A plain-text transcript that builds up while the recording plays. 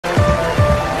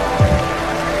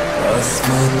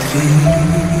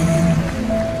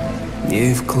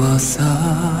не в глаза,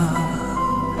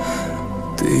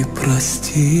 ты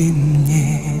прости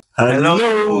мне.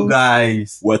 Hello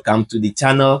guys, Welcome to the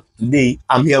channel. Today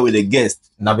I'm here with a guest,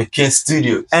 Navigate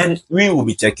Studio, and we will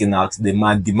be checking out the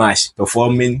man Dimash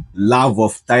performing Love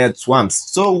of Tired Swans.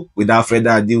 So without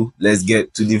further ado, let's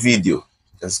get to the video.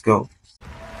 Let's go.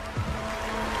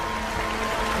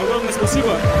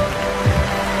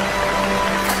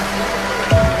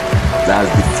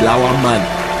 That's the flower man,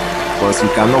 because we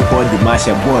cannot call Dimash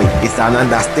a boy. It's an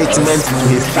understatement to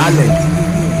his talent.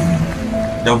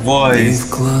 The voice.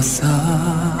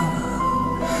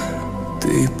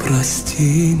 Ты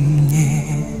прости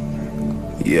мне,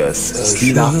 я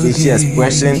See that facial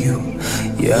expression?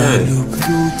 я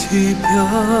люблю тебя.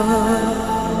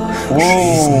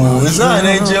 Whoa, is that an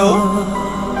angel?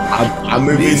 I'm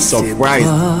even surprised.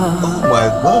 Oh my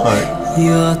god.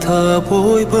 Я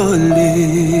тобой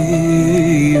болею,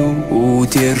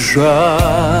 удержать.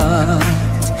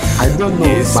 I don't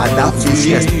know, but that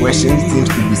facial expression seems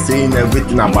to be saying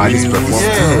everything about his performance.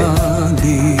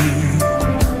 Yeah.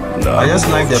 I just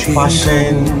like the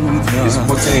passion he's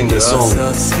putting in the song.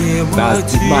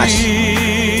 That's Dimash.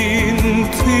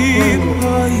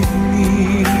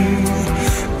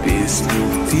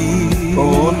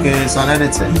 Oh, okay, it's an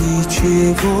editor.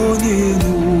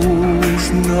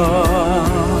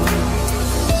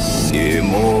 Не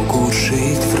могут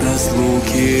жить в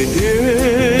разлуке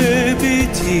лебеди.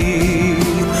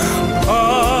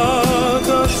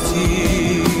 Подожди,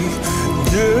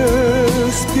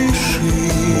 не спеши,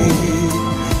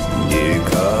 не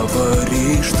говори,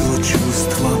 что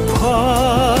чувства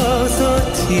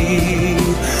позади.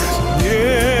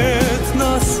 Нет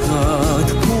назад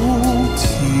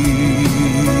пути.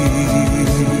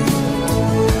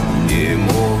 Не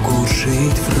могут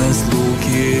жить в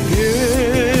разлуке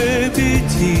лебеди.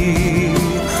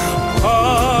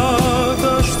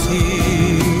 Подожди,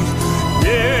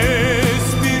 не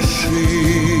спеши.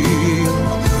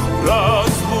 В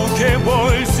разлуке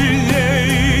боль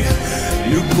сильней.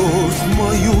 Любовь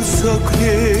мою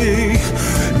согрей,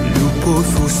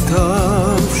 любовь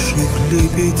уставших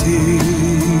лебедей.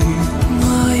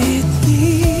 Мои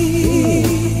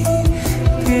дни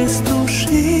без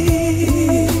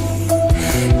души,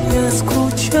 я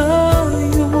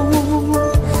скучаю.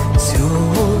 Все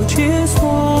очень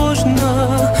сложно,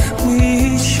 мы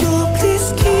еще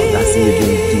близки.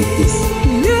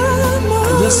 I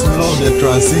just love the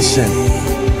transition.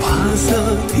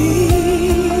 Позови,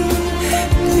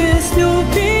 без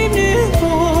любви мне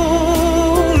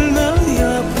больно,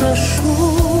 я прошу,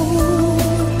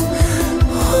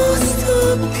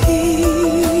 уступи.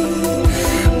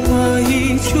 Мои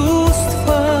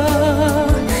чувства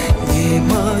не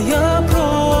моя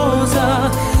проза,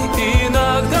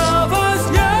 иногда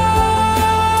возня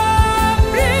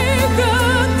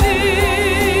приходи,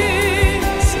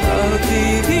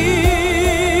 забери.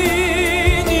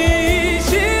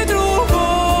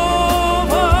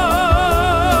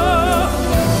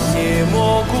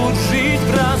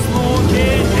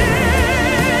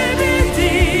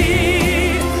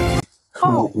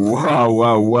 Wow.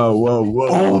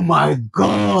 Oh my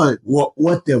god.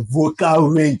 What a vocal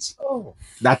range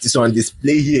that is on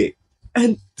display here.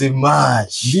 And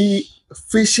Dimash. The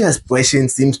facial expression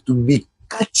seems to be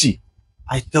catchy.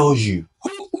 I tell you.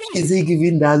 Who is he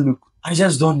giving that look? I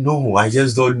just don't know.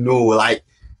 Like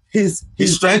he's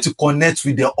trying to connect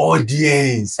with the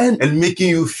audience and making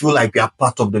you feel like you are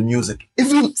part of the music.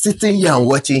 Even sitting here and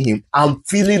watching him, I'm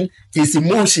feeling his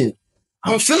emotion.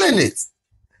 I'm feeling it.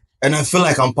 And I feel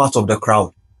like I'm part of the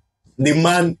crowd. The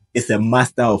man is a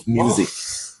master of music.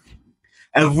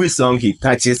 Every song he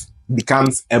touches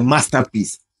becomes a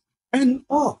masterpiece. And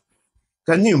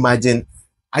can you imagine?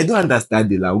 I don't understand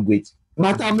the language,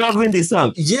 but I'm loving the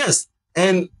song. Yes.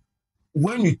 And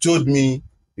when you told me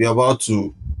you're about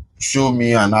to show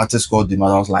me an artist called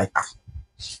Dimash, I was like,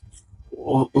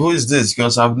 who is this?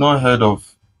 Because I've not heard of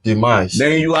Dimash.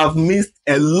 Then you have missed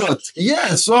a lot.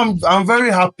 Yeah, so I'm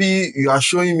very happy you are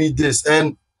showing me this.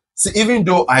 And see, even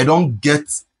though I don't get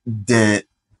the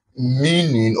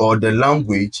meaning or the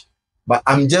language, but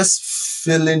I'm just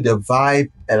feeling the vibe.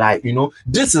 Like, you know,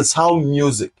 this is how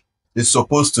music is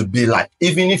supposed to be like.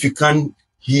 Even if you can't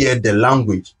hear the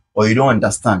language or you don't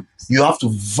understand, you have to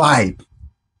vibe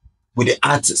with the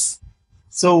artist.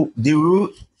 So the rule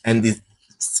and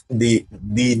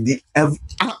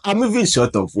I'm even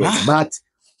short of words, but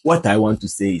what I want to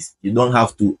say is you don't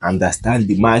have to understand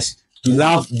Dimash to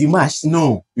love Dimash.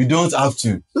 No, you don't have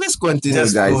to. Let's continue,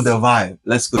 Just guys. feel the vibe.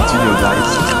 Let's continue, guys.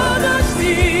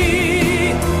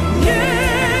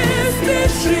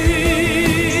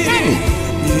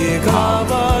 Не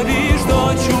говори,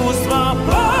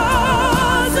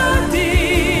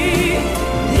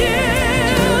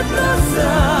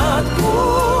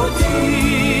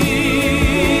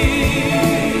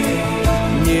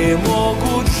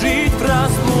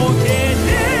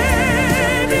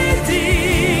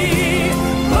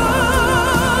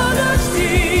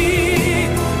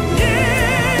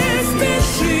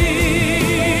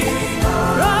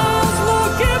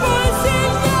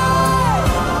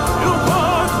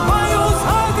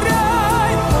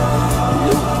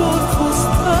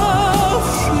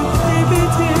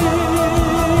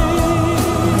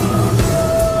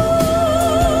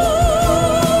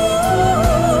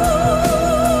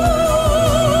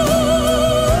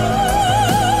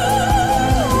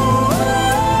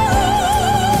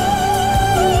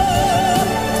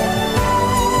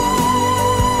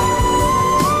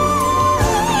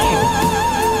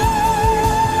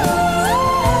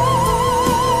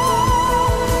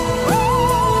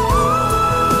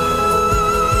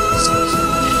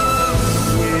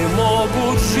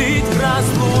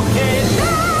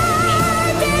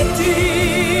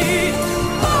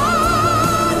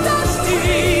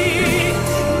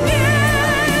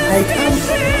 I can't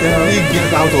tell he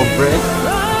gets out of breath. I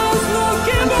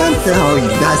can't tell how he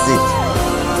does it.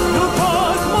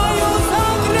 Любовь мою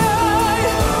согрей,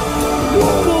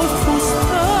 любовь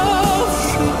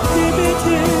уставших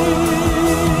лебедей.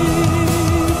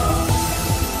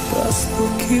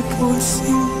 Разлуки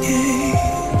посильней,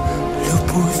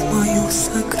 любовь мою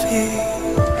согрей,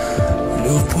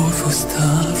 любовь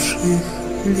уставших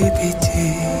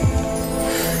лебедей.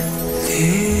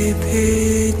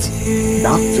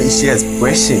 That facial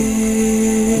expression.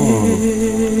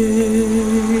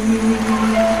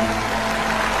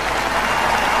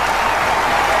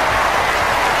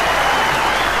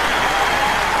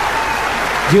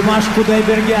 Dimash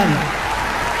Qudaibergen.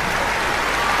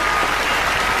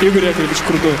 Игорь Яковлевич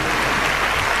Крутой.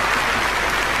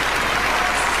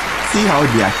 See how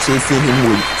they are chasing him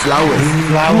with flowers.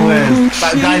 Flowers.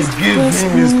 Guys, give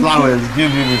him his flowers. Give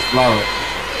him his flowers.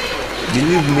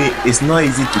 Believe me, it's not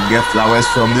easy to get flowers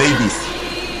from ladies.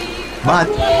 But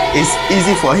it's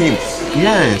easy for him.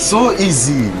 Yeah, so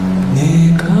easy.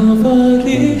 Не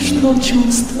говори, что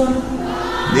чувства.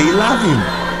 They love him.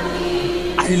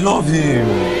 I love him.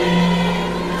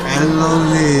 I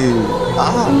love him.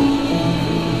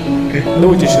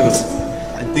 Давайте еще раз.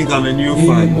 I think I'm a new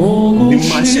fan.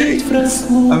 Dimash,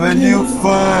 I'm a new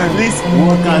fan. Please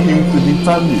welcome him to the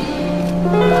family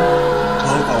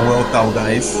Welcome,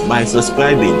 guys. by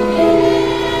subscribing.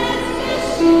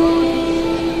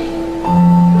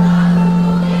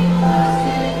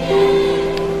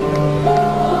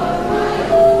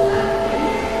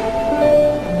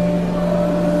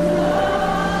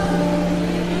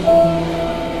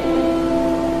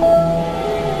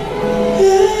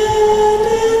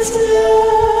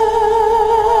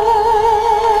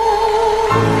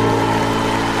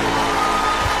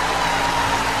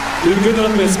 Евгений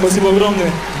Андреевич, спасибо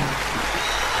огромное.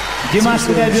 Dimash Is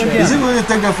Qudaibergen. he going to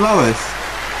take the flowers?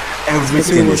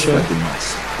 Everything is for большое.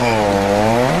 Dimash.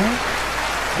 Oh.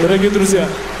 Дорогие друзья,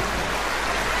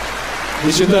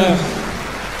 я считаю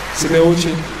себя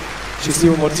очень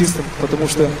счастливым артистом, потому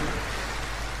что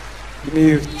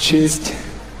имею честь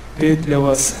петь для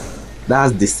вас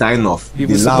That's the sign of и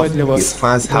the love выступать для his вас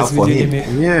fans have for him.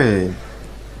 произведениями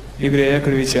Yeah. Игоря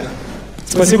Яковлевича.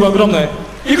 Спасибо огромное.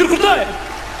 Игорь Крутой!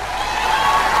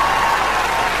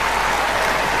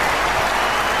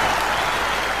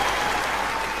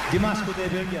 Dimash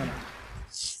Qudaibergen.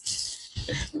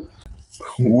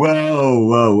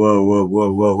 Whoa,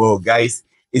 guys.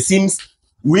 It seems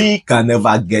we can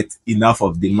never get enough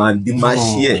of the man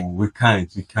Dimash here. We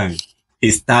can't. We can't.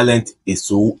 His talent is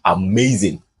so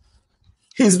amazing.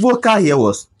 His vocal here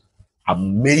was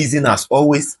amazing as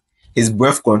always. His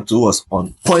breath control was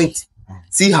on point.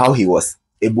 See how he was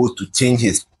able to change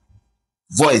his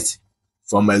voice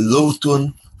from a low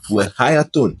tone to a higher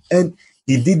tone. And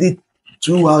he did it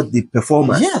throughout the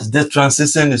performance. Yes, the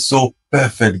transition is so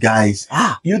perfect, guys.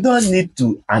 You don't need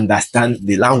to understand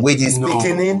the language he's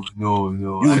speaking in. No.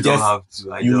 You I just- don't have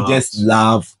to. You just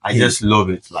love I him. just love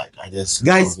it. Like I just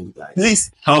Guys, love it, guys.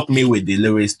 Please help me with the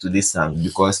lyrics to this song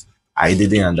because I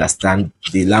didn't understand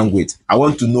the language. I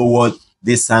want to know what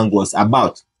this song was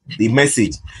about, the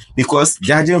message. Because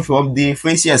judging from the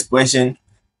facial expression,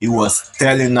 he was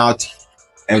telling out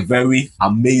a very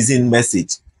amazing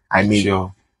message. I mean,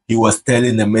 Sure. he was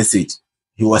telling a message.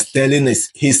 He was telling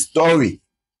his story.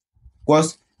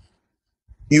 Because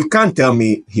you can't tell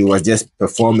me he was just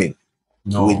performing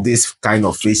No. with this kind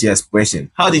of facial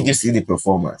expression. How did you see the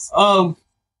performance?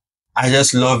 I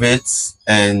just love it,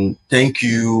 and thank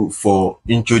you for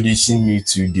introducing me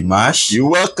to Dimash. You're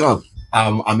welcome.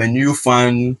 I'm a new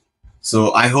fan,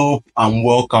 so I hope I'm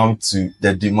welcome to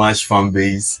the Dimash fan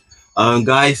base.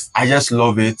 Guys, I just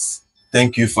love it.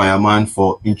 Thank you, Fireman,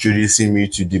 for introducing me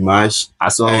to Dimash.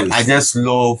 As always. And I just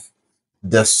love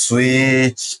the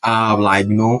switch,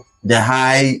 the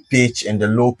high pitch and the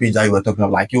low pitch that you were talking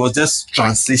about. Like, it was just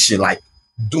transition, like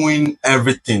doing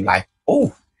everything. Like,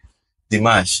 oh,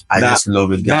 Dimash, I just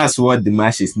love it. That's what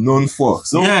Dimash is known for.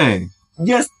 So yeah,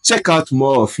 just check out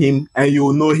more of him and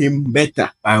you'll know him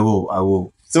better. I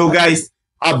will. So guys,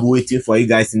 I'll be waiting for you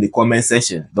guys in the comment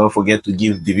section. Don't forget to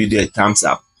give the video a thumbs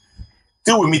up.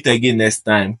 Till we meet again next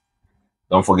time,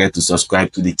 don't forget to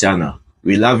subscribe to the channel.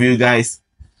 We love you guys.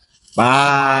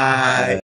 Bye.